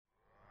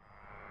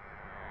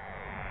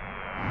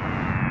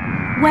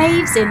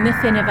Waves in the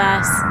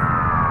Finiverse.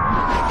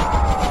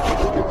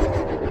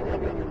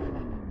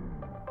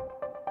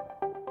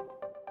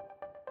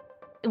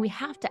 We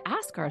have to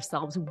ask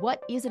ourselves,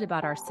 what is it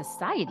about our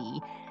society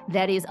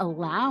that is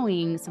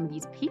allowing some of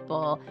these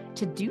people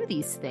to do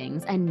these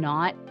things and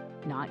not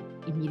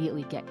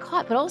immediately get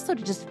caught, but also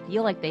to just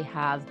feel like they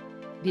have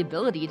the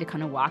ability to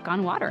kind of walk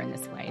on water in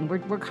this way. And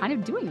we're kind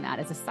of doing that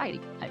as a society.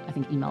 I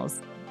think email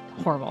is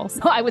horrible,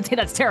 so I would say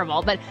that's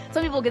terrible. But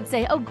some people could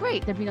say, oh,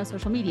 great, there'd be no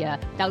social media.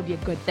 That would be a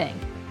good thing.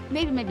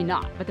 Maybe, maybe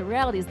not. But the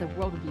reality is the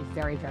world would be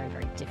very, very,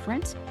 very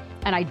different.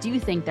 And I do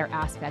think there are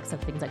aspects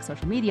of things like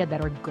social media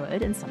that are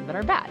good and some that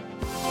are bad.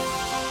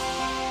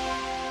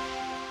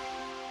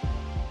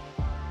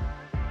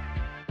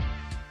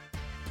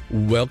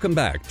 Welcome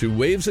back to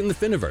Waves in the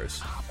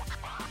Finiverse.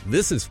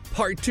 This is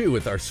part 2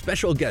 with our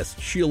special guest,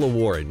 Sheila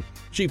Warren,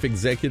 Chief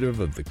Executive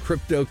of the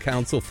Crypto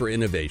Council for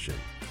Innovation.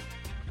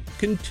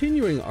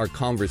 Continuing our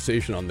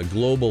conversation on the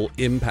global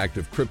impact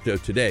of crypto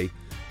today,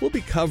 we'll be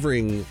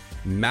covering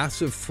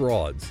massive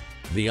frauds,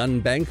 the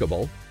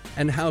unbankable,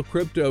 and how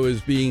crypto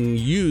is being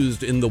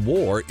used in the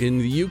war in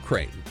the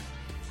Ukraine.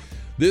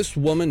 This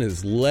woman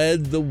has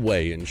led the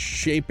way in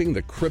shaping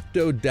the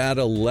crypto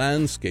data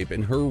landscape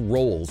in her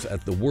roles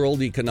at the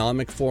World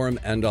Economic Forum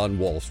and on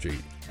Wall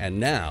Street. And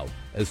now,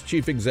 as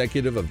Chief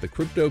Executive of the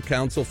Crypto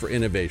Council for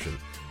Innovation,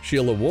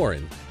 Sheila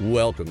Warren,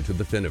 welcome to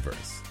the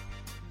Finiverse.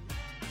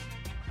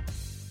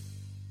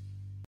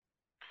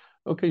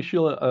 Okay,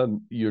 Sheila,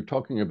 you're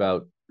talking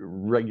about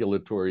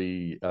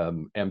regulatory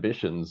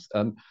ambitions.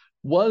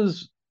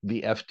 Was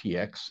the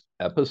FTX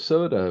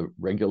episode a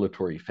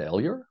regulatory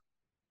failure?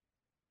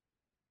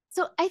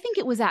 So I think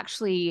it was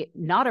actually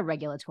not a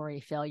regulatory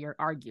failure,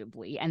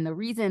 arguably. And the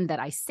reason that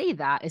I say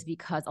that is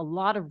because a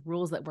lot of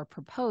rules that were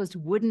proposed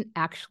wouldn't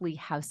actually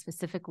have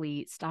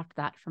specifically stopped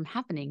that from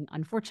happening,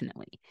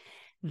 unfortunately.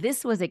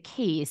 This was a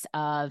case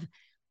of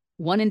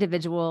one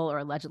individual, or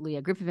allegedly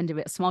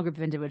a small group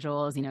of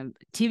individuals,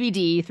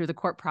 TBD through the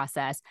court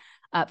process,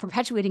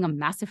 perpetuating a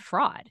massive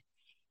fraud.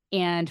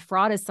 And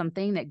fraud is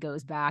something that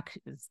goes back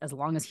as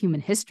long as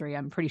human history.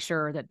 I'm pretty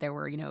sure that there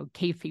were,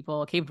 cave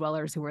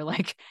dwellers who were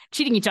like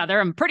cheating each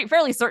other. I'm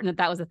fairly certain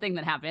that was a thing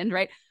that happened,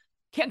 right?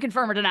 Can't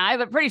confirm or deny,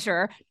 but pretty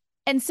sure.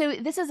 And so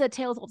this is a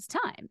tale as old as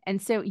time.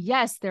 And so,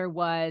 yes, there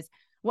was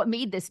what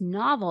made this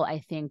novel, I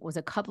think, was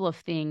a couple of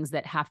things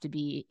that have to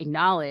be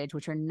acknowledged,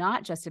 which are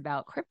not just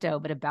about crypto,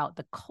 but about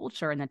the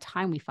culture and the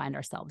time we find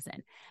ourselves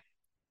in.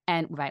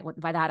 And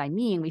by that, I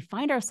mean, we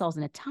find ourselves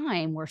in a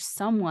time where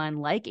someone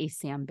like a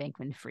Sam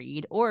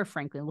Bankman-Fried or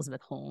frankly,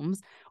 Elizabeth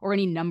Holmes or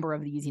any number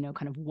of these,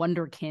 kind of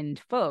wonderkind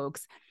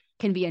folks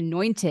can be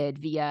anointed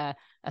via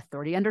a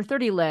 30 under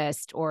 30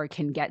 list or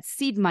can get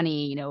seed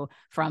money,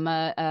 from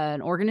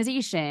an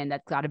organization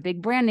that's got a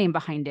big brand name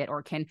behind it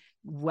or can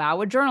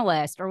wow a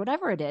journalist or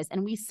whatever it is.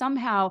 And we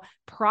somehow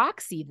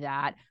proxy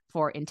that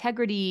for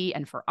integrity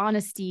and for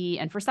honesty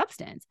and for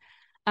substance.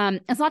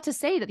 It's not to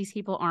say that these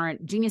people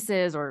aren't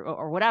geniuses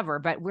or whatever,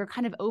 but we're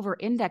kind of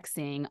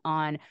over-indexing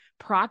on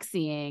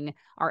proxying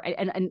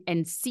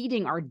and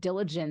ceding our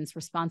diligence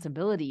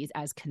responsibilities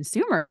as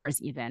consumers,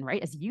 even,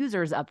 right, as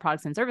users of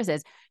products and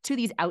services to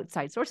these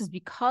outside sources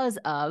because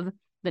of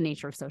the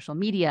nature of social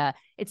media.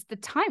 It's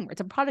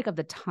a product of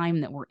the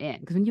time that we're in.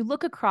 Because when you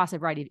look across a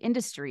variety of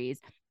industries,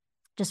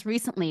 just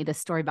recently, this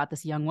story about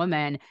this young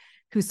woman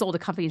who sold a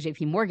company to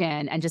JP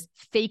Morgan and just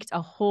faked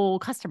a whole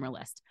customer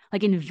list,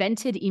 like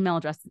invented email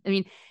addresses. I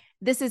mean,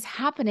 this is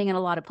happening in a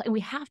lot of places.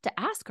 We have to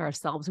ask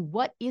ourselves,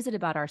 what is it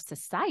about our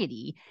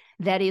society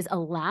that is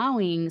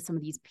allowing some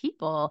of these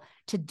people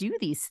to do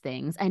these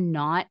things and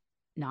not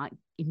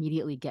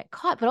immediately get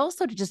caught, but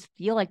also to just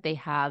feel like they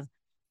have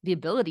the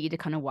ability to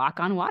kind of walk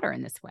on water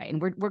in this way. And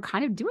we're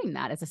kind of doing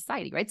that as a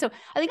society, right? So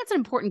I think that's an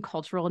important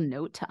cultural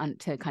note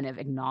to kind of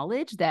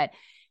acknowledge that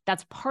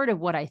that's part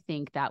of what I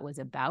think that was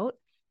about.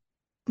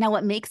 Now,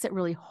 what makes it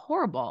really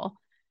horrible,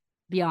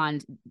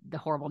 beyond the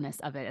horribleness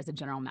of it as a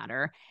general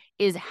matter,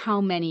 is how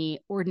many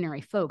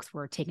ordinary folks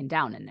were taken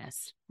down in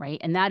this, right?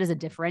 And that is a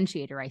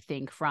differentiator, I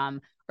think,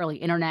 from early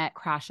internet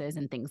crashes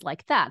and things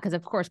like that. Because,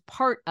 of course,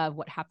 part of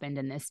what happened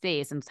in this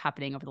space and what's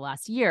happening over the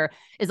last year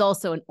is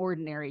also an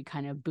ordinary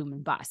kind of boom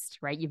and bust,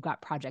 right? You've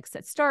got projects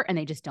that start and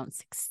they just don't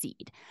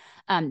succeed.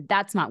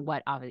 That's not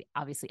what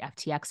obviously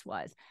FTX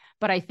was.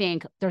 But I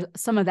think there's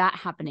some of that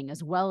happening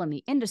as well in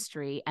the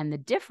industry. And the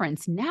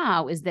difference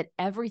now is that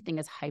everything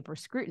is hyper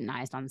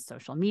scrutinized on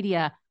social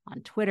media,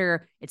 on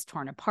Twitter. It's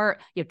torn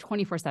apart. You have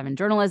 24/7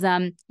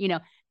 journalism.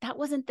 That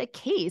wasn't the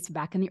case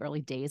back in the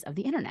early days of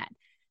the internet.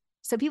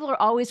 So people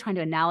are always trying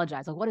to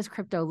analogize, like, what is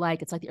crypto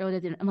like? It's like the early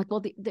days. I'm like,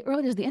 well, the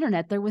early days of the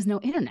internet, there was no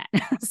internet.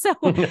 So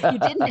you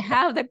didn't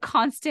have the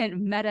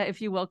constant meta,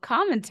 if you will,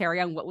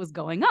 commentary on what was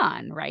going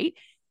on, right?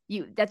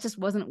 That just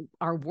wasn't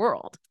our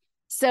world.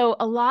 So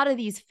a lot of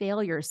these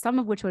failures, some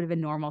of which would have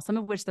been normal, some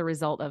of which the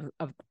result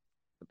of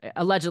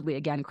allegedly,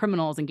 again,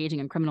 criminals engaging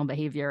in criminal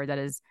behavior that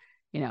is,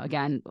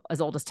 again, as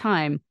old as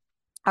time,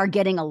 are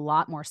getting a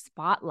lot more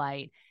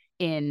spotlight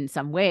in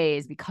some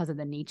ways because of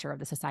the nature of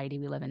the society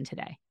we live in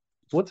today.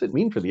 What's it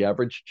mean for the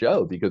average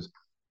Joe? Because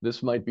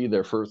this might be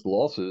their first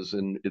losses,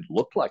 and it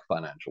looked like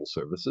financial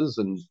services,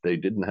 and they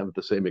didn't have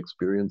the same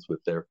experience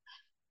with their,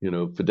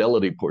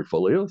 Fidelity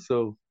portfolio.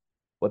 So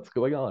what's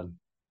going on?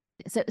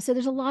 So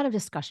there's a lot of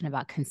discussion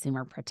about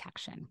consumer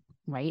protection,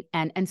 right?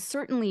 And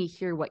certainly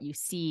here what you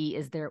see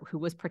is there who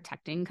was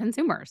protecting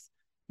consumers.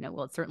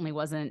 Well, it certainly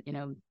wasn't,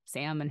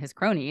 Sam and his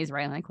cronies,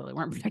 right? And they clearly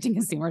weren't protecting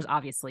consumers,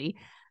 obviously.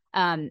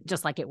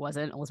 Just like it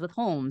wasn't Elizabeth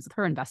Holmes with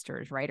her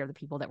investors, right? Or the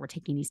people that were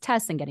taking these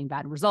tests and getting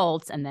bad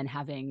results and then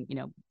having,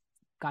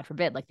 God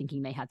forbid, like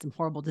thinking they had some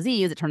horrible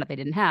disease it turned out they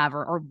didn't have,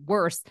 or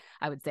worse,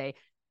 I would say,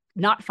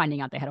 not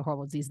finding out they had a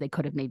horrible disease they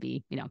could have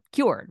maybe,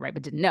 cured, right?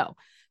 But didn't know.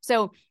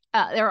 So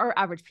there are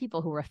average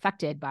people who were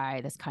affected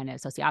by this kind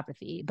of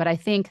sociopathy. But I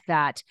think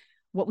that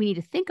what we need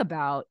to think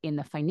about in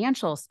the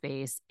financial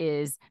space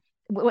is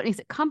what makes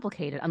it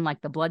complicated, unlike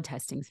the blood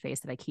testing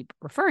space that I keep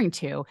referring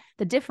to.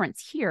 The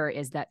difference here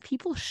is that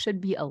people should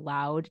be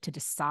allowed to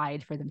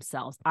decide for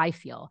themselves, I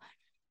feel,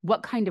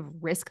 what kind of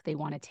risk they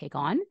want to take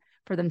on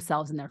for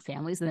themselves and their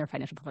families and their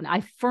financial performance.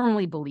 I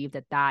firmly believe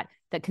that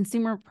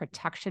consumer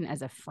protection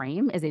as a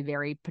frame is a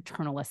very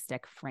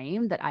paternalistic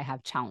frame that I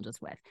have challenges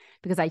with,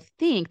 because I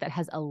think that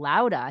has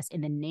allowed us,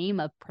 in the name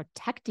of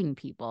protecting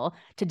people,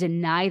 to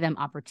deny them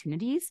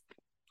opportunities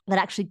that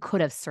actually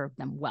could have served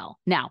them well.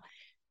 Now,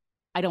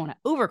 I don't want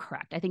to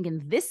overcorrect. I think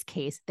in this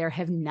case, there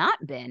have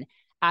not been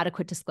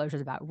adequate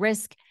disclosures about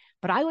risk,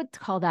 but I would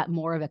call that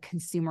more of a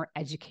consumer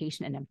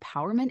education and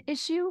empowerment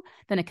issue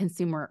than a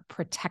consumer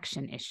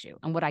protection issue.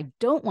 And what I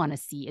don't want to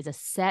see is a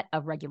set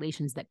of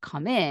regulations that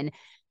come in.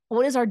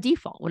 What is our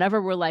default?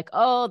 Whenever we're like,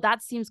 oh,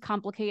 that seems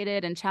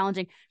complicated and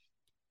challenging,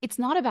 it's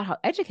not about how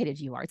educated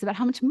you are. It's about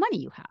how much money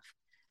you have.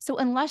 So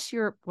unless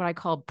you're what I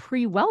call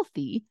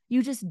pre-wealthy,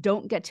 you just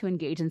don't get to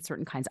engage in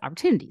certain kinds of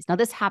opportunities. Now,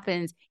 this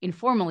happens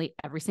informally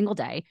every single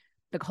day.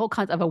 The whole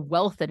concept of a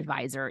wealth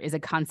advisor is a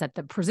concept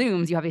that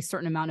presumes you have a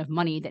certain amount of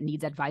money that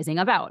needs advising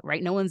about,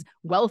 right? No one's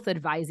wealth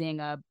advising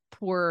a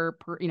poor,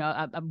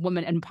 a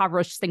woman,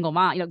 impoverished single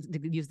mom, to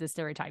use this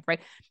stereotype, right?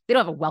 They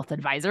don't have a wealth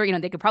advisor.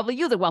 They could probably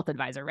use a wealth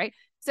advisor, right?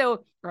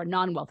 So, or a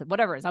non-wealth,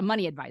 whatever it is, a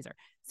money advisor.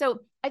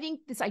 So I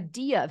think this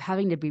idea of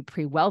having to be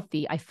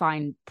pre-wealthy, I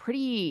find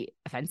pretty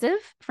offensive,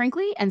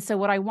 frankly. And so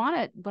what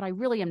I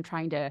really am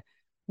trying to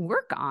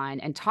work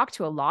on and talk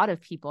to a lot of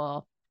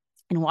people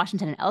in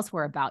Washington and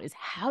elsewhere about is,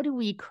 how do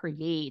we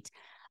create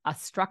a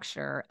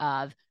structure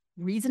of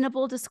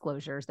reasonable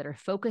disclosures that are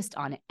focused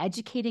on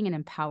educating and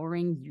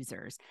empowering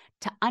users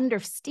to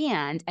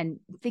understand and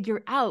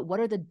figure out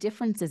what are the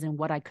differences in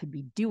what I could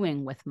be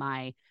doing with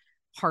my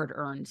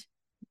hard-earned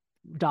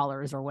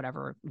dollars or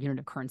whatever unit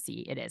of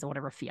currency it is, or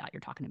whatever fiat you're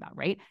talking about,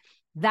 right?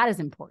 That is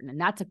important. And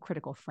that's a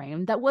critical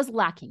frame that was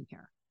lacking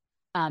here.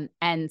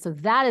 And so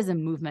that is a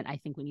movement I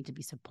think we need to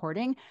be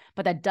supporting,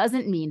 but that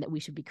doesn't mean that we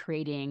should be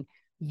creating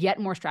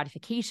yet more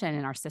stratification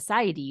in our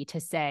society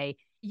to say,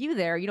 you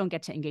don't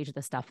get to engage with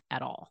this stuff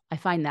at all. I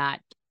find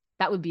that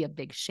would be a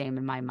big shame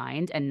in my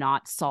mind and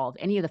not solve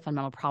any of the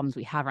fundamental problems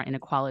we have around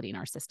inequality in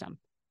our system.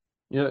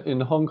 Yeah,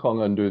 in Hong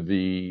Kong, under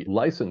the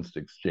licensed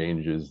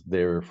exchanges,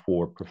 they're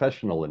for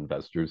professional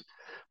investors.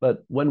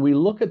 But when we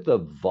look at the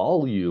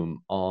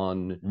volume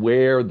on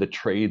where the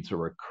trades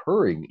are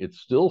occurring, it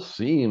still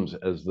seems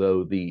as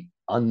though the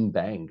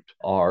unbanked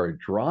are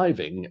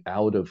driving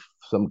out of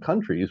some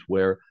countries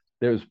where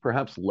there's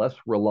perhaps less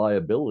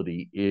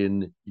reliability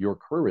in your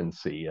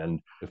currency. And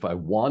if I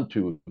want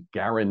to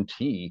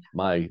guarantee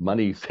my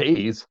money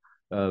stays,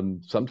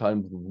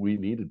 sometimes we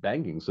needed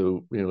banking.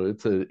 So,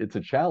 it's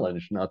a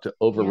challenge not to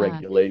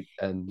overregulate.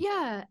 And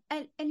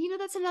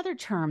that's another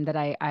term that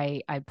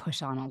I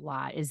push on a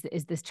lot is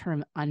this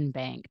term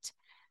unbanked.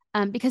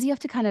 Because you have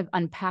to kind of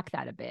unpack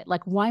that a bit.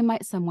 Like, why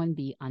might someone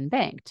be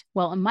unbanked?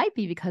 Well, it might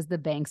be because the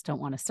banks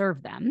don't want to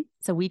serve them.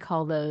 So we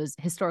call those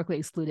historically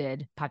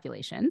excluded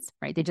populations,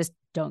 right? They just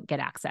don't get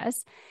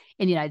access.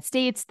 In the United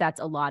States, that's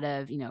a lot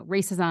of,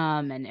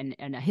 racism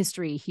and a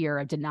history here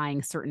of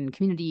denying certain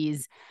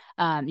communities,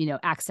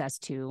 access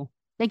to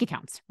bank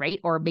accounts, right?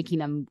 Or making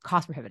them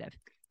cost prohibitive.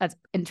 That's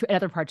in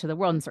other parts of the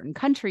world. In certain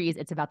countries,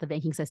 it's about the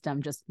banking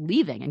system just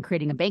leaving and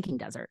creating a banking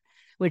desert,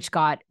 which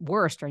got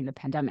worse during the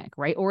pandemic,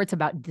 right? Or it's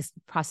about this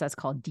process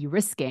called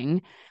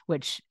de-risking,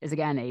 which is,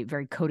 again, a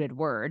very coded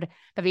word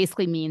that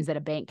basically means that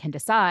a bank can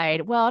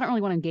decide, well, I don't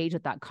really want to engage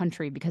with that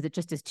country because it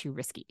just is too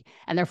risky.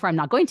 And therefore, I'm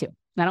not going to.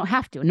 And I don't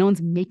have to. No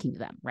one's making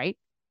them, right?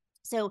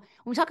 So when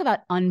we talk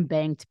about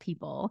unbanked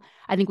people,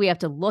 I think we have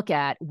to look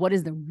at what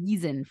is the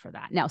reason for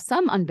that. Now,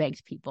 some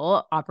unbanked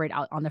people operate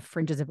out on the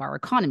fringes of our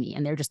economy,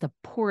 and they're just the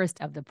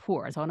poorest of the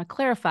poor. So I want to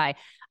clarify,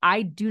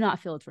 I do not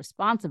feel it's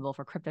responsible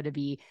for crypto to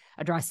be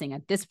addressing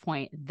at this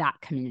point that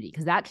community,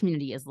 because that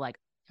community is like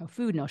no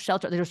food, no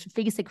shelter. There's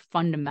basic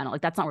fundamental,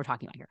 like that's not what we're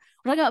talking about here.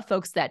 We're talking about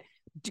folks that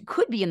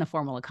could be in the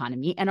formal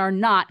economy and are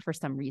not for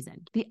some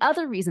reason. The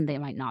other reason they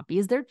might not be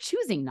is they're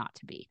choosing not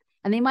to be.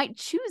 And they might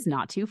choose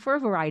not to for a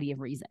variety of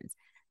reasons.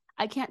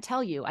 I can't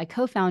tell you. I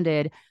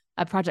co-founded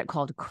a project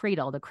called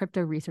Cradle, the Crypto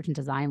Research and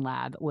Design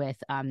Lab, with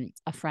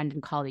a friend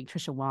and colleague,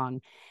 Trisha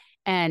Wong.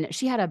 And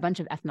she had a bunch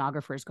of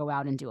ethnographers go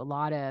out and do a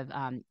lot of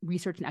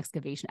research and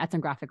excavation,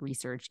 ethnographic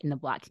research in the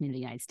Black community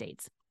in the United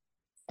States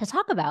to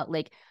talk about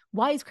like,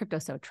 why is crypto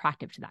so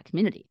attractive to that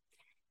community?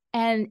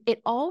 And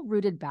it all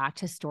rooted back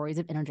to stories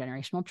of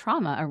intergenerational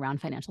trauma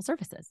around financial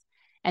services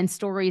and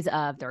stories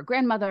of their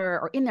grandmother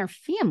or in their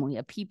family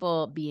of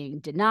people being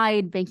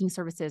denied banking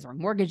services or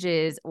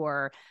mortgages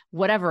or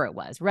whatever it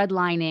was,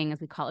 redlining,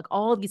 as we call it, like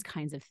all of these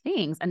kinds of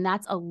things. And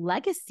that's a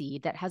legacy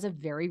that has a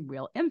very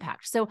real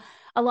impact. So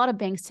a lot of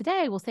banks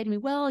today will say to me,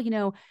 well,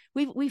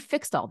 we've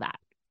fixed all that.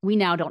 We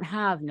now don't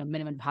have,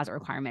 minimum deposit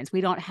requirements. We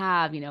don't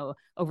have,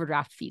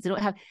 overdraft fees. We don't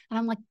have, and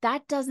I'm like,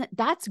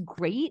 that's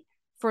great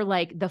for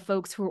like the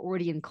folks who are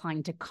already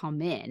inclined to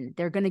come in.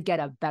 They're going to get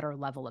a better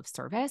level of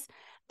service.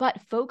 But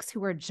folks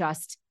who are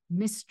just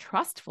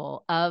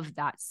mistrustful of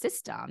that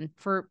system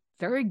for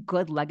very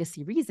good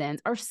legacy reasons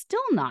are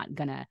still not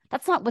gonna,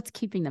 that's not what's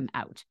keeping them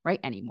out, right,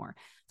 anymore.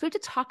 So we have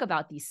to talk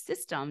about these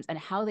systems and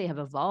how they have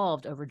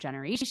evolved over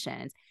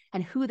generations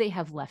and who they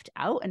have left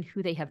out and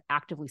who they have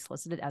actively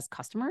solicited as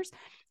customers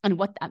and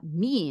what that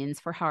means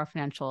for how our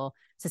financial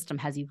system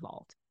has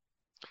evolved.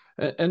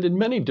 And in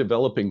many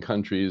developing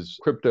countries,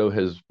 crypto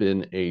has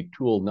been a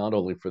tool not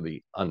only for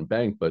the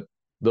unbanked, but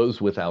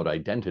those without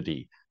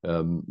identity.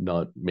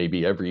 Not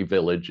maybe every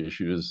village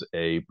issues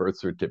a birth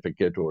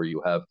certificate, or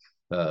you have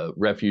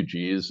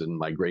refugees and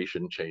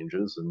migration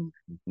changes, and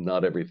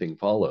not everything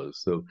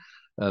follows. So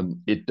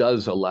it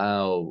does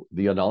allow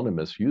the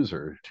anonymous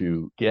user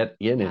to get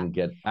in and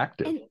get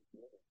active. And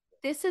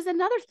this is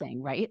another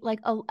thing, right? Like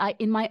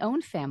in my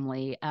own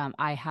family,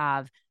 I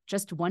have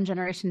just one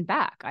generation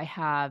back. I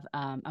have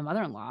a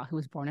mother-in-law who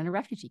was born in a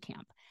refugee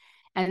camp.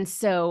 And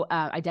so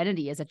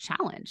identity is a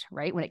challenge,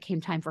 right? When it came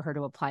time for her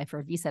to apply for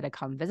a visa to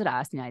come visit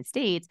us in the United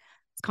States,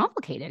 it's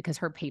complicated because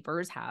her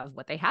papers have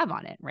what they have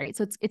on it, right?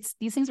 So it's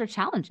these things are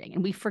challenging.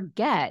 And we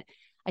forget,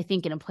 I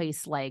think, in a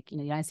place like the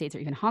United States or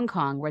even Hong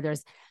Kong, where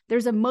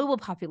there's a mobile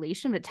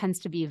population that tends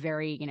to be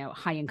very,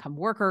 high income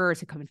workers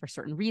who come in for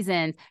certain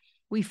reasons.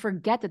 We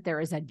forget that there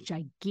is a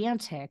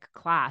gigantic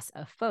class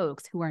of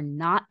folks who are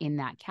not in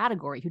that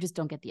category, who just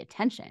don't get the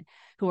attention,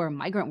 who are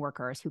migrant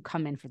workers who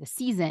come in for the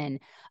season,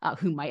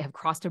 who might have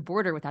crossed a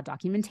border without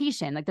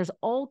documentation. Like there's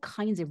all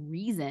kinds of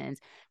reasons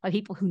why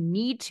people who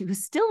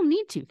still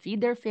need to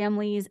feed their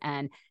families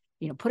and,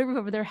 put a roof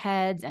over their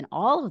heads and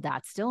all of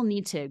that still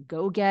need to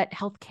go get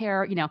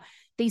healthcare.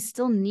 They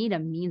still need a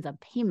means of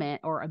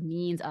payment or a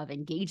means of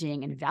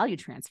engaging in value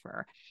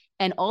transfer.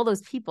 And all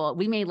those people,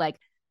 we may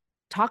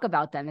talk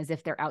about them as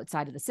if they're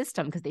outside of the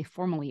system because they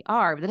formally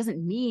are, but that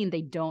doesn't mean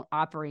they don't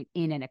operate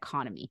in an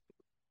economy,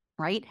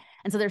 right?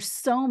 And so there's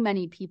so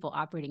many people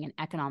operating in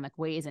economic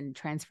ways and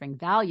transferring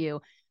value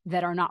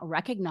that are not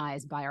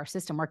recognized by our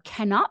system or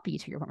cannot be,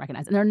 to your point,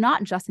 recognized. And they're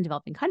not just in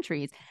developing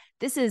countries.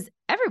 This is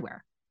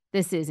everywhere.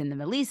 This is in the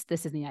Middle East.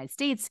 This is in the United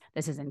States.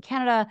 This is in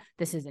Canada.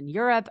 This is in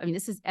Europe. I mean,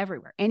 this is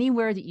everywhere.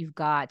 Anywhere that you've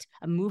got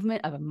a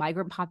movement of a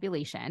migrant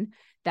population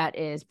that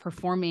is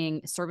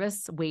performing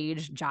service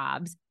wage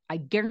jobs, I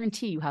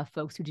guarantee you have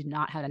folks who did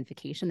not have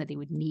identification that they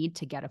would need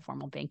to get a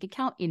formal bank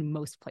account in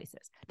most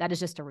places. That is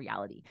just a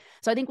reality.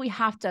 So I think we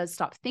have to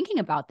stop thinking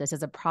about this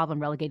as a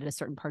problem relegated to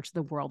certain parts of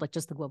the world, like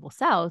just the global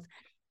South,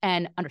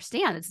 and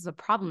understand this is a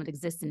problem that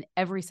exists in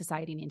every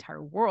society in the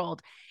entire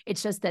world.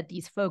 It's just that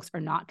these folks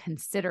are not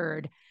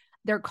considered,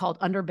 they're called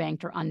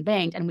underbanked or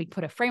unbanked, and we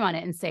put a frame on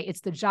it and say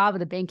it's the job of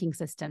the banking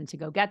system to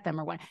go get them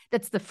or what.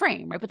 That's the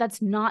frame, right? But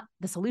that's not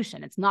the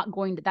solution. It's not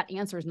going to, that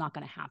answer is not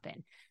going to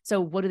happen.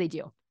 So what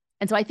do?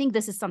 And so I think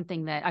this is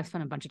something that I've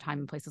spent a bunch of time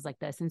in places like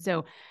this. And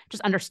so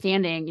just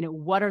understanding,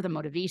 what are the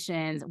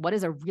motivations? What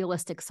is a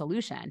realistic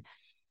solution?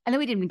 And then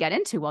we didn't even get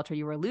into, Walter,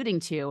 you were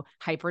alluding to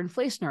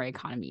hyperinflationary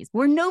economies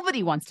where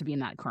nobody wants to be in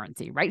that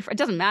currency, right? It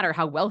doesn't matter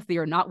how wealthy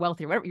or not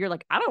wealthy or whatever. You're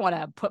like, I don't want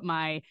to put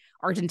my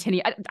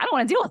Argentina, I don't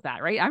want to deal with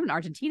that, right? I'm in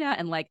Argentina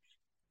and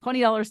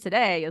 $20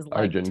 today is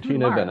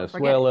Argentina,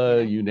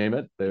 Venezuela, you name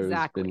it. There's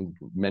been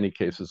many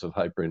cases of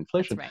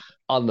hyperinflation. Right.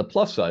 On the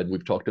plus side,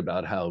 we've talked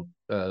about how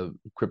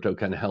crypto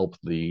can help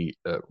the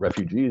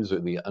refugees or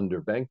the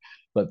underbanked,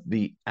 but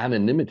the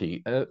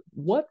anonymity.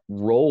 What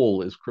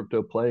role is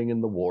crypto playing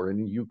in the war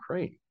in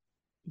Ukraine?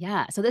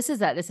 Yeah. So this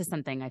is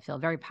something I feel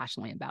very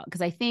passionately about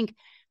because I think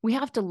we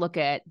have to look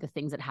at the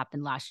things that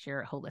happened last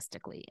year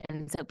holistically.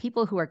 And so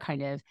people who are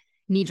kind of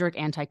knee-jerk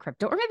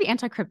anti-crypto or maybe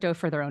anti-crypto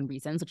for their own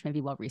reasons, which may be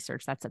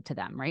well-researched, that's up to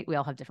them, right? We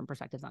all have different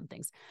perspectives on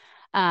things.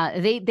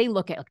 They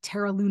look at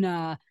Terra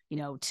Luna,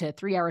 to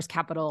 3 Hours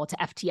Capital, to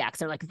FTX.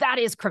 They're like, that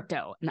is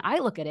crypto. And I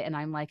look at it and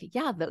I'm like,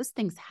 yeah, those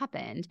things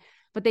happened,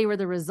 but they were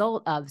the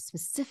result of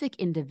specific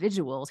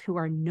individuals who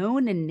are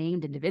known and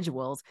named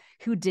individuals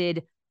who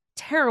did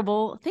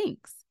terrible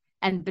things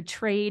and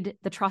betrayed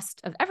the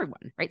trust of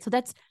everyone, right? So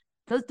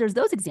there's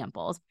those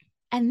examples.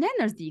 And then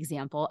there's the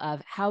example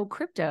of how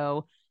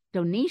crypto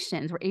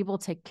donations were able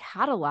to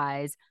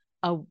catalyze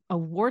a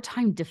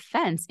wartime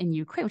defense in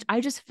Ukraine, which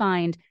I just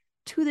find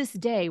to this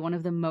day one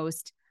of the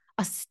most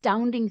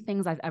astounding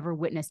things I've ever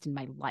witnessed in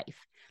my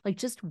life.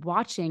 Just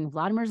watching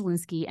Vladimir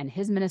Zelensky and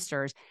his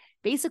ministers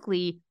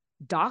basically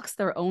dox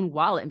their own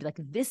wallet and be like,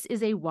 this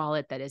is a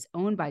wallet that is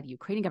owned by the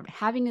Ukrainian government,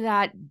 having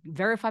that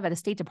verified by the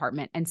State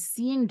Department and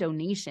seeing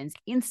donations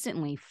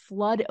instantly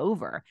flood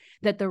over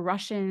that the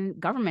Russian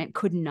government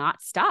could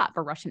not stop,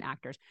 or Russian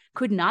actors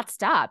could not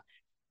stop,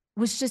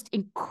 was just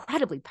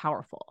incredibly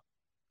powerful.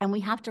 And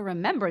we have to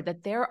remember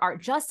that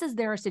just as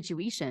there are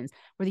situations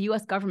where the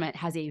US government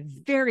has a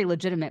very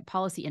legitimate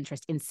policy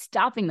interest in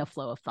stopping the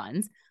flow of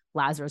funds,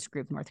 Lazarus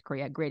Group, North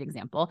Korea, great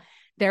example.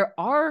 There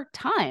are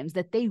times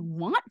that they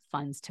want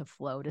funds to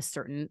flow to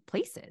certain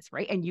places,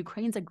 right? And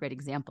Ukraine's a great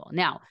example.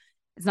 Now,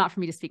 it's not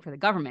for me to speak for the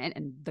government,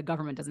 and the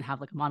government doesn't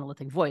have like a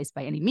monolithic voice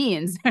by any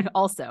means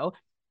also.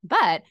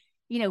 But,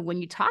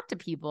 when you talk to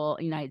people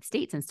in the United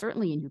States and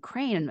certainly in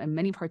Ukraine and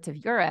many parts of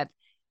Europe,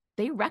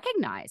 they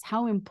recognize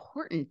how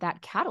important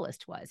that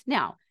catalyst was.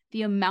 Now,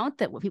 the amount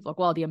that people are,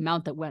 well, the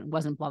amount that went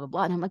wasn't blah, blah,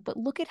 blah. And I'm like, but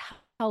look at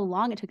how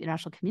long it took the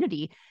international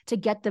community to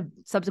get the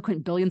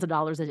subsequent billions of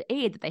dollars of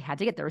aid that they had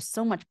to get. There was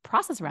so much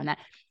process around that.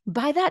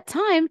 By that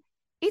time,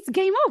 it's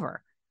game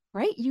over,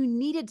 right? You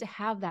needed to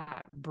have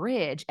that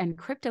bridge, and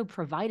crypto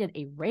provided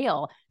a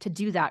rail to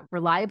do that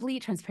reliably,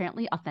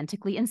 transparently,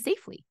 authentically, and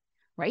safely,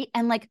 right?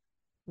 And like,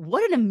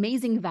 what an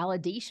amazing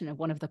validation of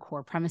one of the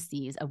core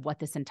premises of what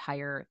this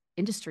entire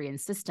industry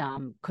and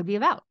system could be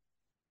about.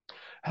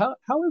 How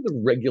are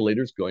the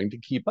regulators going to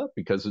keep up?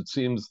 Because it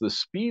seems the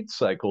speed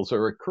cycles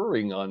are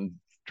occurring on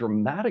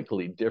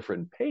dramatically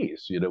different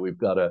pace. We've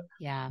got a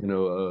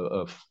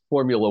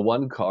Formula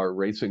One car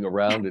racing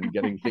around and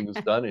getting things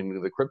done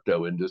in the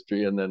crypto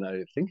industry, and then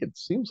I think it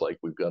seems like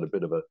we've got a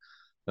bit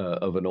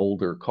of an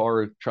older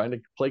car trying to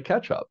play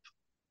catch up.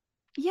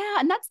 Yeah,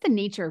 and that's the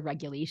nature of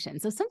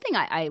regulation. So something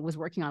I was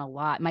working on a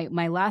lot,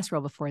 my last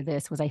role before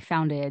this was I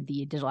founded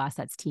the digital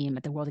assets team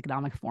at the World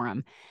Economic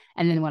Forum.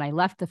 And then when I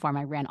left the forum,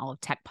 I ran all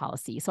of tech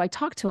policy. So I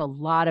talked to a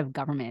lot of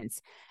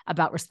governments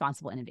about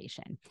responsible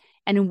innovation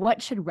and what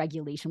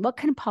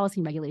can policy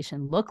and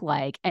regulation look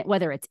like,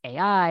 whether it's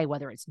AI,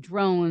 whether it's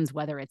drones,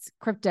 whether it's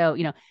crypto.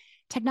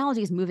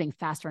 Technology is moving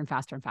faster and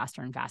faster and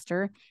faster and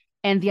faster.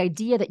 And the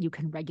idea that you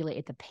can regulate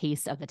at the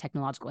pace of the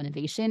technological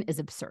innovation is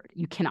absurd.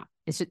 You cannot.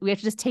 We have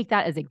to just take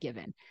that as a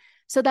given.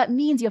 So that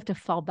means you have to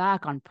fall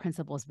back on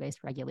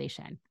principles-based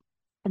regulation.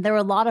 And there were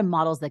a lot of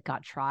models that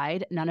got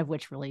tried, none of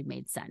which really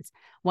made sense.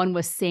 One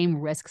was same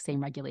risk,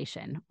 same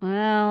regulation.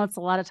 Well, it's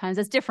a lot of times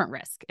it's different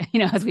risk,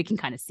 as we can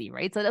kind of see,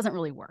 right? So it doesn't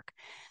really work.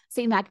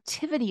 Same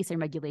activity,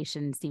 same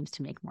regulation seems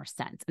to make more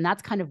sense. And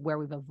that's kind of where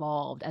we've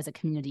evolved as a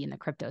community in the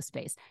crypto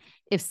space.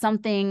 If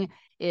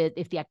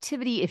the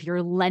activity, if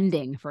you're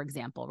lending, for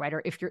example, right,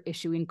 or if you're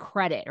issuing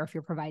credit, or if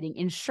you're providing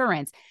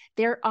insurance,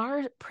 there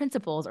are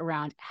principles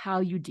around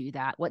how you do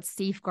that, what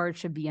safeguards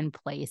should be in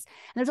place.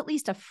 And there's at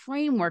least a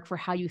framework for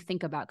how you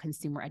think about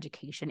consumer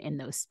education in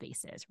those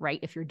spaces, right?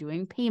 If you're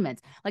doing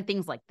payments, like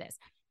things like this.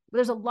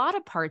 There's a lot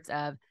of parts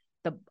of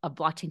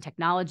blockchain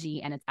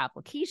technology and its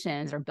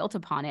applications are built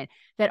upon it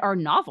that are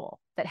novel,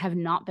 that have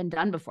not been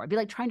done before. It'd be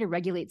like trying to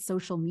regulate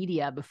social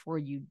media before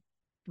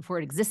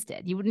it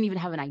existed. You wouldn't even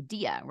have an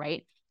idea,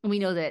 right? And we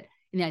know that in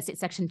the United States,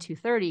 Section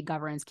 230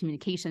 governs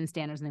communication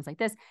standards and things like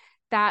this.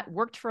 That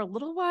worked for a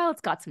little while.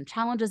 It's got some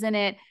challenges in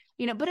it,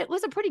 but it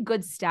was a pretty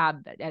good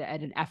stab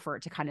at an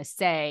effort to kind of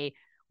say,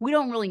 we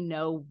don't really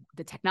know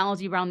the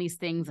technology around these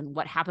things and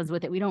what happens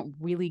with it. We don't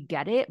really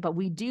get it, but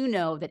we do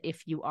know that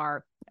if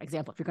you're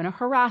going to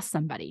harass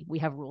somebody, we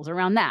have rules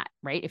around that,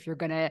 right? If you're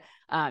going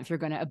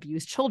to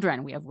abuse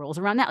children, we have rules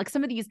around that. Like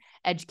some of these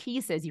edge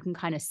cases, you can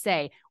kind of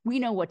say, we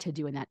know what to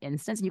do in that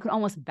instance. And you can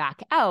almost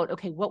back out,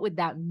 okay, what would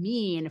that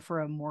mean for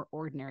a more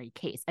ordinary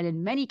case? And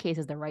in many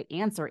cases, the right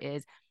answer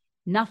is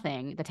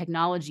nothing. The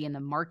technology and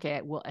the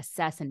market will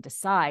assess and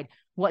decide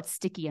what's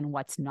sticky and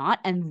what's not.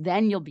 And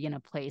then you'll be in a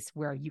place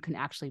where you can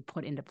actually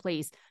put into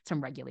place some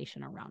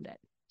regulation around it.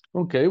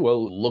 Okay,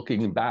 well,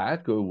 looking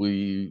back,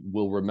 we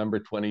will remember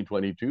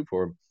 2022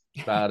 for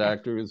bad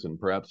actors and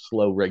perhaps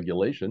slow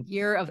regulation.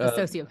 Year of the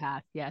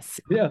sociopath, yes.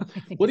 Yeah.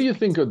 What do you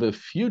think are the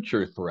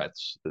future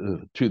threats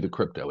to the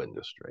crypto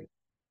industry?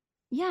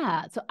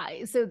 Yeah,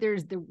 so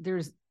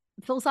there's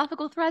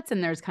philosophical threats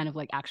and there's kind of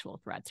like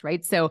actual threats,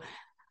 right? So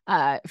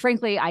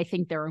frankly, I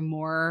think there are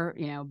more,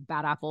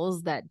 bad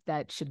apples that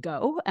should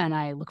go, and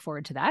I look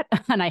forward to that.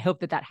 And I hope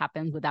that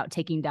happens without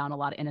taking down a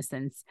lot of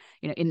innocents,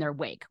 in their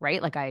wake,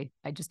 right? Like I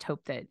just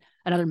hope that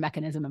another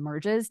mechanism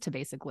emerges to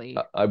basically.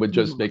 I would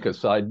just make a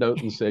side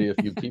note and say, if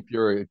you keep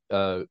your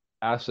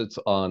assets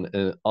on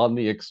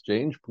the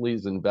exchange,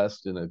 please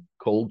invest in a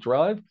cold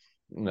drive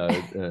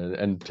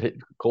and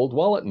cold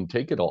wallet and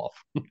take it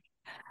off.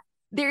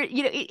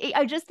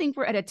 I just think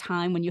we're at a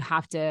time when you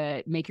have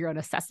to make your own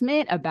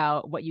assessment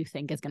about what you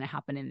think is going to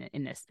happen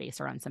in this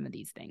space around some of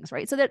these things,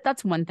 right? So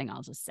that's one thing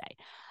I'll just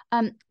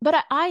say.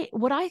 But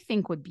what I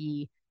think would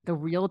be the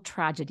real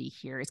tragedy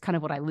here is kind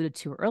of what I alluded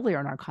to earlier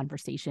in our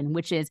conversation,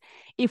 which is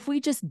if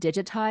we just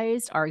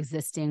digitized our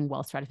existing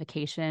wealth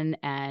stratification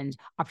and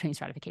opportunity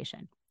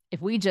stratification,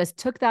 If we just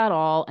took that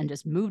all and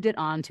just moved it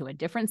on to a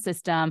different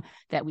system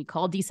that we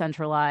call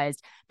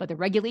decentralized, but the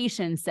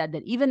regulation said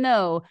that even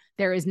though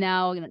there is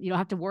now, you don't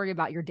have to worry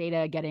about your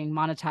data getting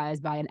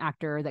monetized by an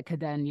actor that could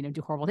then,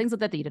 do horrible things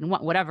with it that you didn't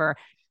want, whatever,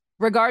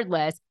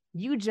 regardless,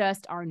 you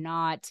just are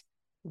not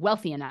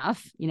wealthy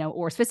enough,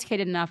 or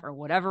sophisticated enough, or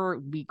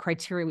whatever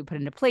criteria we put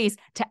into place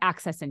to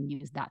access and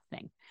use that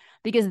thing.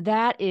 Because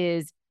that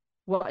is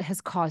what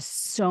has caused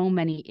so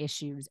many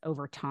issues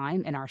over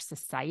time in our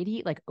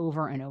society, like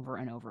over and over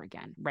and over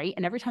again, right?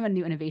 And every time a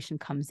new innovation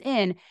comes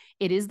in,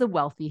 it is the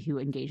wealthy who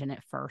engage in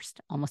it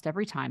first, almost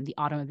every time. The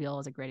automobile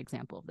is a great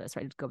example of this,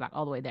 right? Let's go back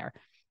all the way there.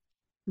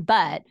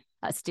 But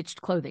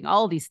stitched clothing,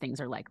 all these things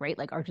are right?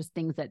 Like are just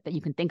things that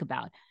you can think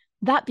about.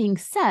 That being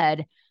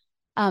said,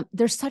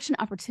 there's such an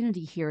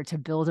opportunity here to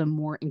build a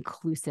more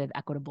inclusive,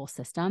 equitable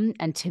system.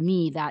 And to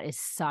me, that is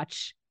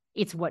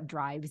it's what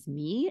drives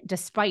me,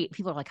 despite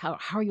people are like, how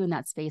are you in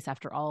that space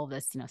after all of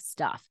this,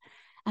 stuff?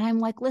 And I'm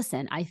like,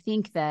 listen, I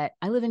think that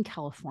I live in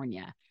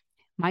California.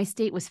 My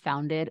state was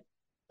founded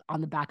on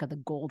the back of the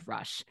gold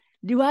rush.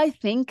 Do I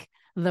think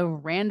the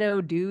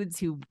rando dudes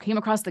who came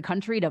across the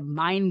country to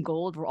mine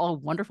gold were all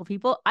wonderful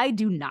people? I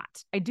do not.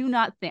 I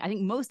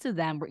think most of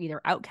them were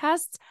either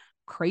outcasts,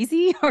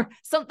 crazy, or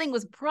something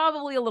was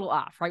probably a little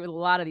off, right? With a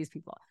lot of these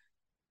people.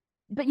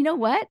 But you know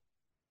what?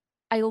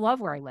 I love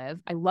where I live.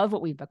 I love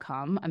what we've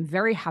become. I'm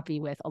very happy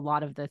with a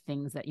lot of the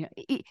things that,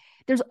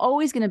 there's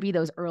always going to be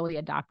those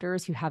early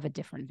adopters who have a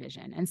different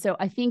vision. And so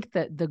I think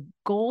that the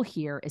goal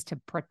here is to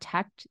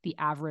protect the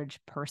average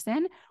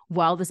person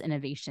while this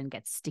innovation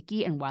gets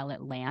sticky and while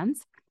it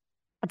lands.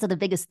 And so the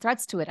biggest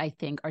threats to it, I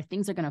think, are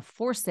things that are going to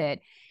force it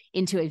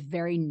into a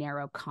very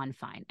narrow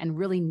confine and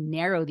really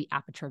narrow the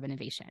aperture of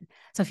innovation.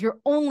 So if you're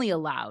only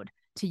allowed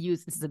to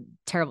use,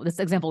 this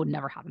example would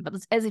never happen, but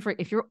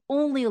if you're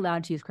only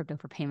allowed to use crypto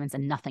for payments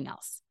and nothing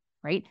else,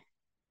 right?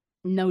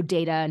 No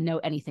data, no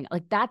anything,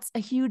 like that's a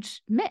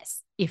huge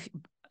miss. If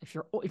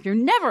you're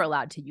never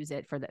allowed to use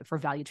it for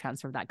value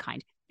transfer of that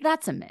kind,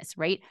 that's a miss,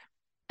 right?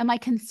 And my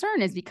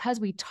concern is because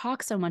we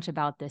talk so much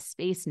about this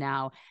space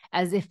now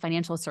as if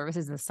financial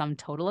services is the sum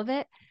total of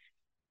it,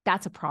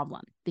 that's a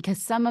problem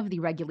because some of the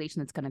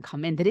regulation that's going to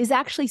come in that is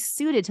actually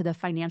suited to the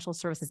financial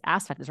services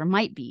aspect, or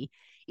might be,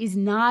 is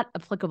not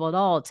applicable at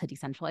all to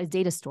decentralized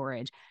data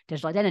storage,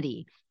 digital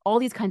identity, all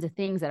these kinds of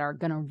things that are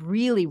going to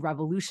really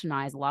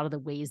revolutionize a lot of the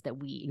ways that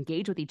we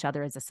engage with each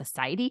other as a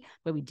society,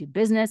 the way we do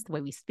business, the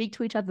way we speak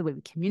to each other, the way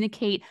we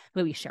communicate, the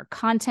way we share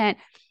content.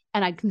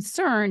 And I'm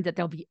concerned that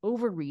there'll be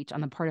overreach on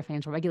the part of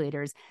financial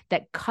regulators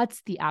that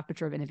cuts the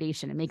aperture of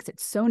innovation and makes it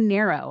so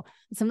narrow.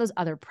 Some of those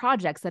other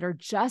projects that are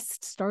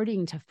just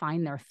starting to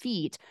find their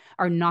feet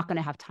are not going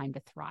to have time to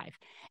thrive.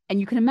 And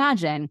you can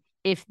imagine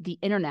if the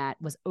internet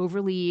was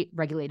overly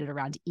regulated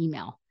around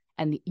email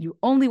and you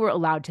only were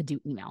allowed to do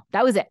email.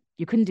 That was it.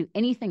 You couldn't do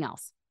anything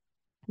else.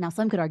 Now,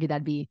 some could argue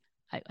that'd be,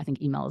 I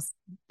think email is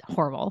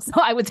horrible. So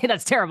I would say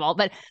that's terrible.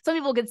 But some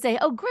people could say,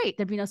 oh, great,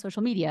 there'd be no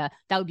social media.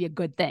 That would be a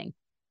good thing.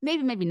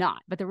 Maybe, maybe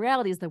not. But the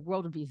reality is the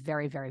world would be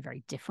very, very,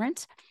 very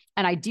different.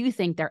 And I do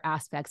think there are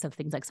aspects of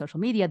things like social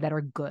media that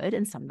are good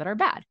and some that are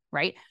bad,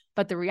 right?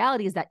 But the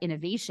reality is that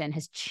innovation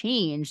has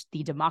changed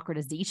the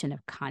democratization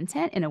of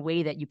content in a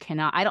way that you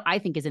cannot, I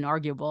think is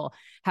inarguable,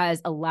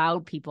 has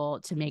allowed people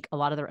to make a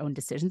lot of their own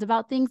decisions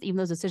about things, even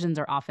those decisions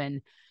are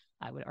often,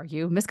 I would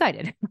argue,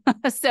 misguided.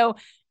 So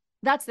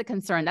that's the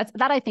concern.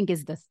 That I think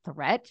is the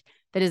threat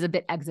that is a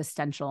bit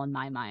existential in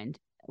my mind,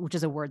 which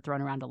is a word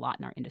thrown around a lot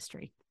in our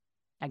industry.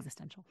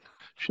 Existential.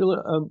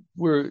 Sheila,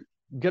 we're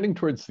getting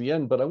towards the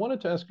end, but I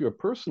wanted to ask you a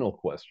personal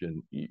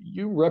question.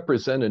 You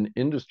represent an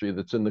industry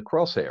that's in the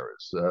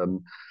crosshairs.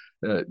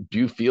 Do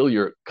you feel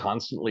you're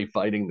constantly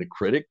fighting the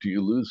critic? Do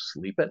you lose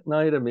sleep at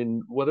night? I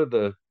mean, what are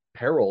the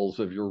perils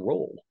of your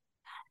role?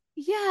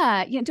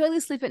 Yeah, do I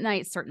lose sleep at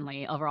night?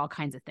 Certainly, over all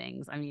kinds of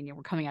things. I mean,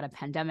 we're coming out of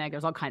pandemic.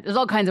 There's all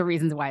kinds of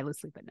reasons why I lose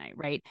sleep at night,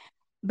 right?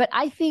 But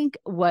I think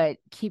what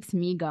keeps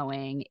me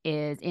going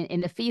is in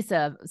the face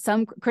of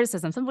some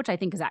criticism, some of which I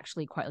think is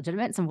actually quite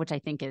legitimate, some of which I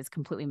think is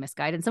completely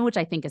misguided, some of which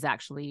I think is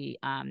actually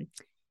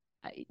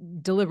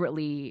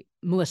deliberately,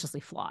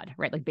 maliciously flawed,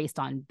 right? Like based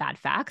on bad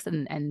facts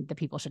and the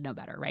people should know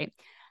better, right?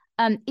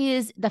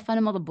 Is the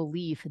fundamental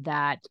belief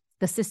that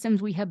the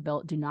systems we have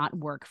built do not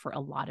work for a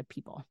lot of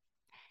people.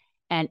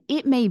 And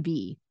it may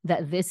be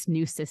that this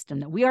new system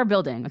that we are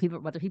building,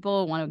 whether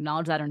people want to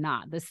acknowledge that or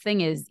not, this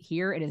thing is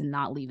here, it is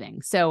not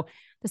leaving. So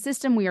the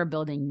system we are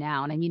building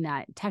now, and I mean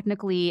that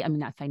technically, I mean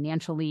that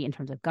financially, in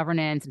terms of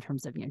governance, in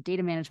terms of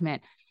data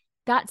management,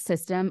 that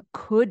system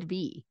could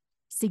be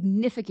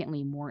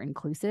significantly more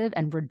inclusive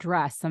and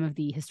redress some of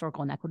the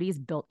historical inequities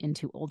built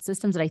into old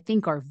systems that I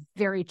think are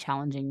very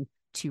challenging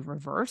to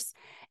reverse,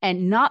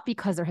 and not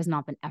because there has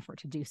not been effort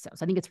to do so.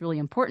 So I think it's really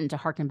important to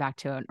harken back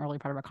to an early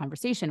part of our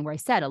conversation where I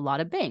said a lot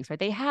of banks, right?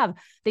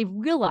 They've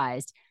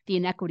realized the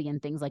inequity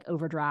in things like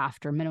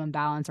overdraft or minimum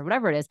balance or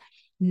whatever it is.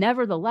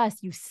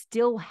 Nevertheless, you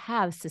still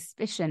have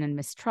suspicion and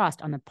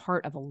mistrust on the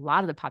part of a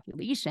lot of the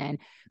population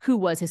who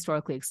was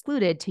historically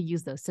excluded to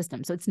use those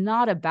systems. So it's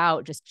not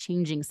about just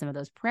changing some of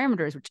those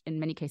parameters, which in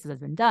many cases has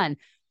been done.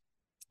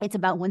 it's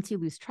about once you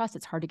lose trust,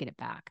 it's hard to get it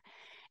back.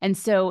 And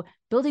so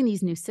building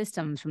these new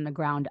systems from the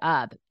ground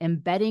up,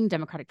 embedding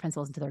democratic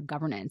principles into their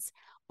governance,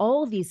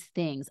 all of these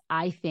things,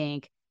 I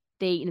think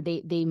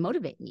they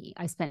motivate me.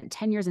 I spent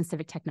 10 years in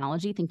civic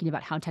technology thinking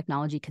about how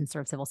technology can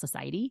serve civil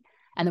society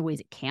and the ways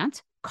it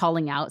can't,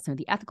 calling out some of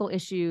the ethical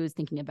issues,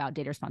 thinking about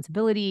data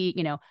responsibility.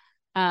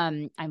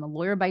 I'm a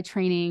lawyer by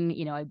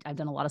training. I've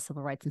done a lot of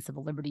civil rights and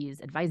civil liberties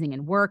advising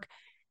and work.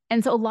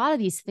 And so a lot of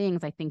these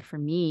things, I think for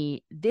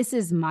me, this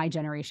is my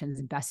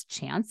generation's best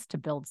chance to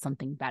build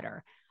something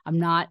better. I'm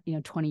not,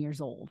 20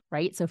 years old,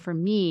 right? So for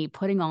me,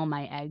 putting all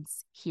my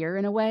eggs here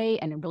in a way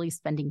and really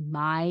spending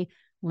my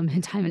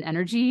limited time and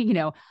energy,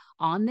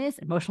 on this,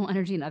 emotional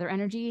energy and other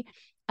energy,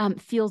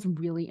 feels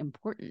really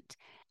important.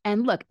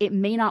 And look, it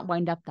may not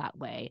wind up that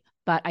way,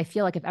 but I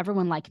feel like if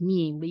everyone like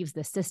me leaves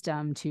the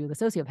system to the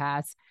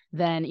sociopaths,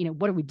 then,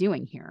 what are we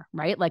doing here,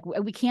 right? Like,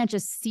 we can't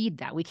just cede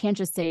that. We can't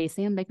just say,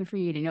 Sam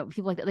Bankman-Fried,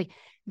 people like that. Like,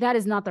 that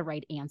is not the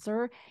right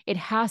answer. It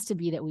has to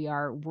be that we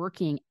are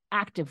working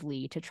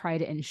actively to try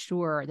to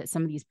ensure that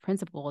some of these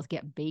principles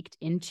get baked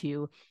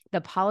into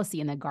the policy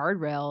and the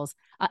guardrails,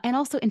 and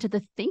also into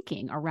the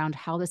thinking around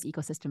how this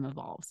ecosystem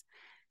evolves.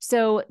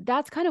 So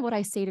that's kind of what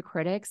I say to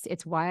critics.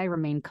 It's why I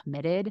remain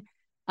committed.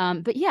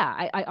 But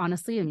yeah, I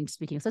honestly,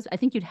 speaking of, I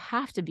think you'd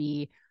have to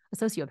be a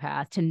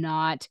sociopath to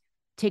not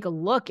take a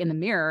look in the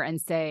mirror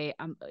and say,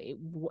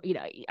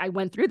 I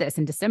went through this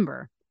in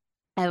December.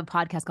 I have a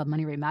podcast called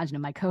Money Reimagined,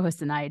 and my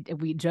co-host and I,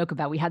 we joke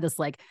about, we had this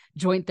like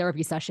joint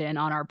therapy session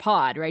on our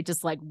pod, right?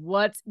 Just like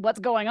what's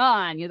going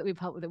on,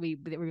 that we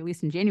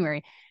released in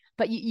January.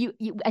 But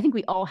I think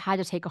we all had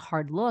to take a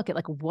hard look at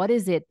like, what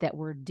is it that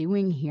we're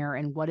doing here,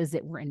 and what is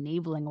it we're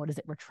enabling? What is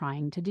it we're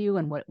trying to do,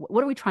 and what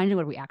are we trying to do?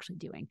 What are we actually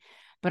doing?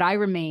 But I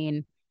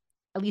remain,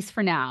 at least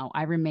for now,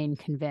 I remain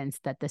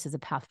convinced that this is a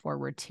path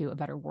forward to a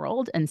better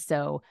world, and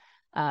so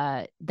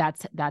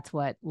that's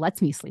what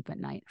lets me sleep at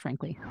night,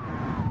 frankly.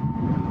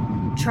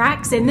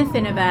 Tracks in the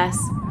Finiverse.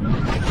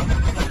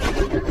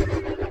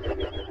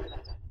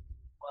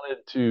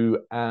 Wanted to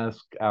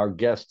ask our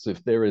guests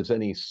if there is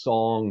any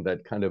song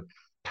that kind of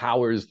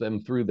powers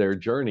them through their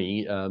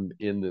journey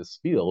in this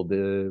field.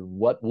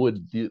 What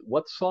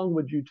song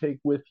would you take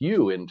with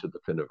you into the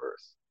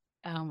Finiverse?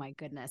 Oh my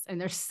goodness. And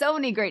there's so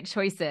many great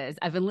choices.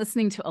 I've been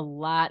listening to a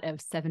lot of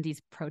 70s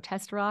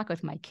protest rock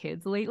with my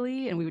kids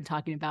lately. And we were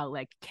talking about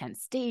like Kent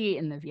State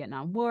and the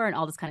Vietnam War and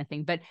all this kind of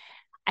thing. But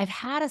I've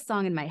had a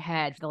song in my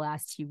head for the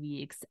last 2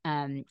 weeks,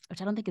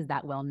 which I don't think is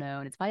that well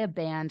known. It's by a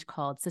band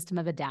called System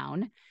of a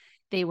Down.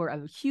 They were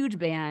a huge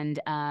band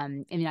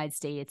in the United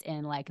States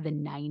in like the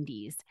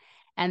 90s.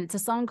 And it's a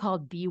song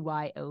called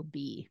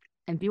BYOB.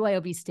 And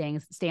BYOB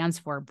stands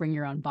for Bring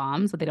Your Own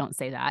Bombs, but they don't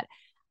say that.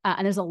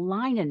 And there's a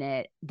line in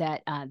it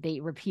that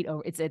they repeat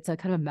over. It's a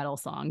kind of a metal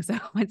song, so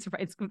it's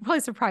probably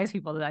surprise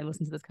people that I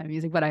listen to this kind of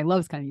music, but I love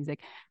this kind of music.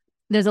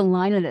 There's a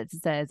line in it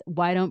that says,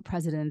 "Why don't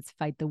presidents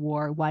fight the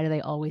war? Why do they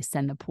always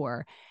send the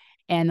poor?"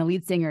 And the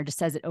lead singer just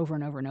says it over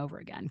and over and over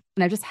again.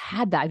 And I've just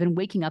had that. I've been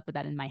waking up with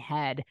that in my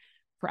head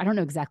for, I don't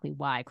know exactly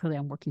why. Clearly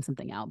I'm working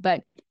something out,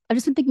 but I've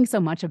just been thinking so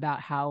much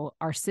about how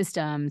our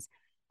systems,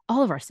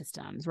 all of our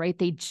systems, right?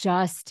 They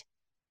just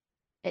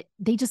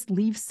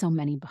leave so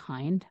many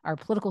behind. Our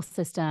political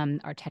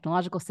system, our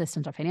technological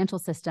systems, our financial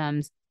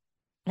systems.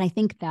 And I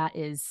think that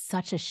is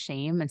such a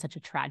shame and such a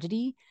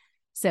tragedy.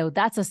 So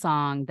that's a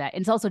song that,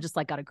 it's also just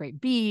like got a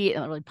great beat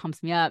and it really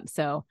pumps me up.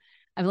 So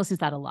I've listened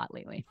to that a lot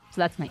lately.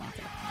 So that's my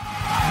answer.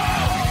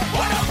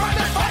 Why don't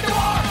presidents fight the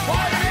war?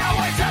 Why do they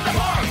always send the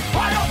poor?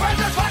 Why don't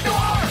presidents fight the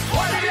war?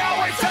 Why do they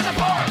always send the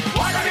poor?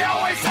 Why do they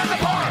always send the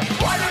poor?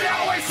 Why do they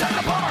always send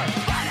the poor?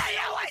 Why do they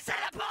always send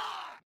the poor?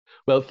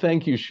 Well,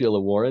 thank you, Sheila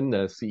Warren,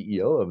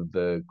 CEO of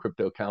the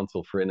Crypto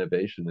Council for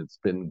Innovation. It's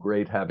been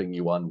great having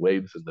you on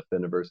Waves in the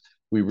Finiverse.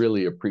 We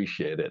really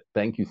appreciate it.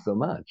 Thank you so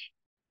much.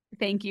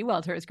 Thank you,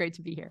 Walter. It's great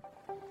to be here.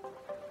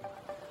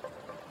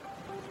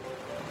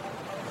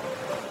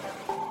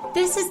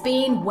 This has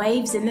been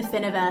Waves in the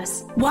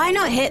Finiverse. Why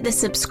not hit the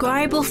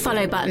subscribe or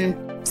follow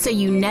button so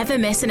you never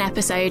miss an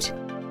episode?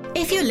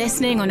 If you're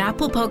listening on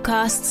Apple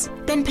Podcasts,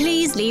 then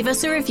please leave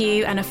us a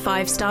review and a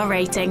 5-star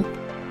rating.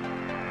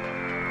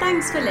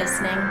 Thanks for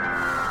listening.